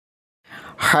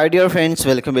Hi dear friends,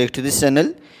 welcome back to this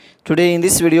channel. Today in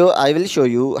this video I will show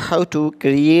you how to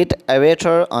create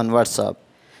avatar on WhatsApp.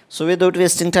 So without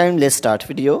wasting time, let's start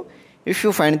video. If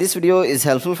you find this video is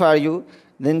helpful for you,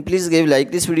 then please give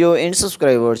like this video and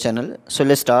subscribe our channel. So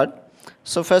let's start.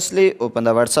 So firstly open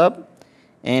the WhatsApp,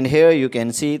 and here you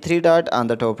can see three dot on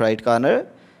the top right corner.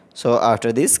 So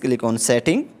after this click on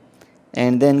setting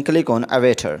and then click on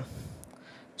avatar.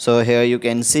 So here you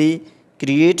can see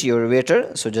create your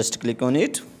avatar, so just click on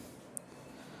it.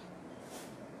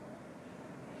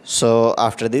 So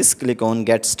after this click on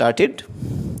get started.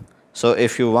 So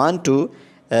if you want to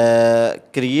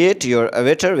create your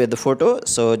avatar with the photo,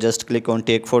 so just click on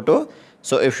take photo.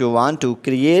 So if you want to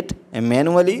create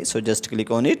manually, so just click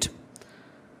on it.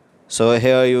 So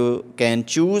here you can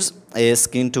choose a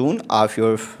skin tone of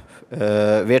your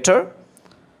avatar.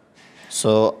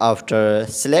 So after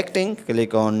selecting,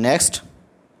 click on next.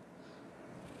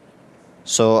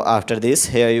 So after this,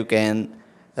 here you can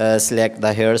select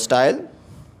the hairstyle.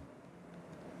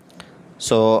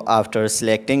 So after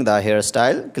selecting the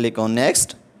hairstyle, click on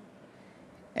next,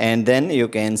 and then you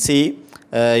can see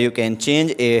you can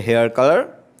change a hair color.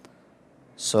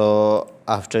 So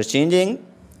after changing,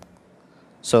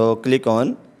 so click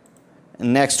on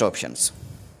next options.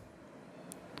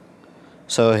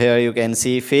 So here you can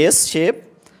see face shape,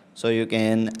 so you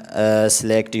can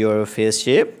select your face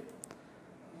shape.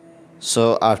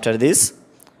 So after this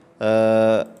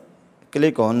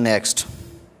click on next.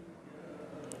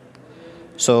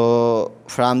 So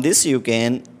from this you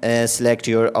can select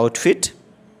your outfit.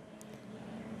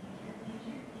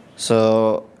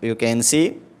 So you can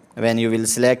see when you will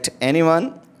select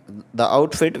anyone, the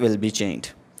outfit will be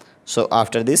changed. So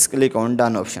after this click on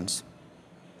done options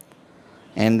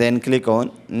and then click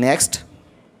on next.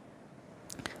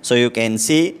 So you can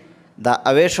see the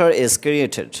avatar is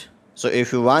created. So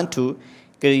if you want to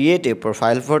create a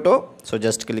profile photo, so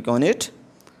just click on it.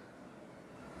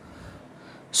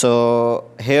 So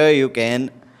here you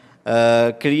can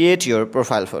create your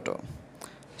profile photo.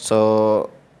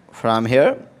 So from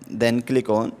here then click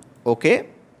on OK.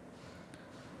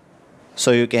 So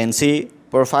you can see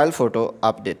profile photo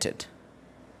updated.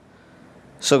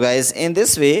 So guys, in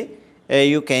this way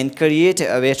you can create a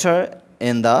avatar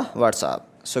in the WhatsApp.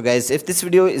 So guys, if this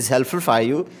video is helpful for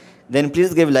you, then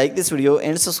please give like this video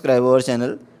and subscribe our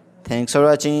channel. Thanks for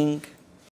watching.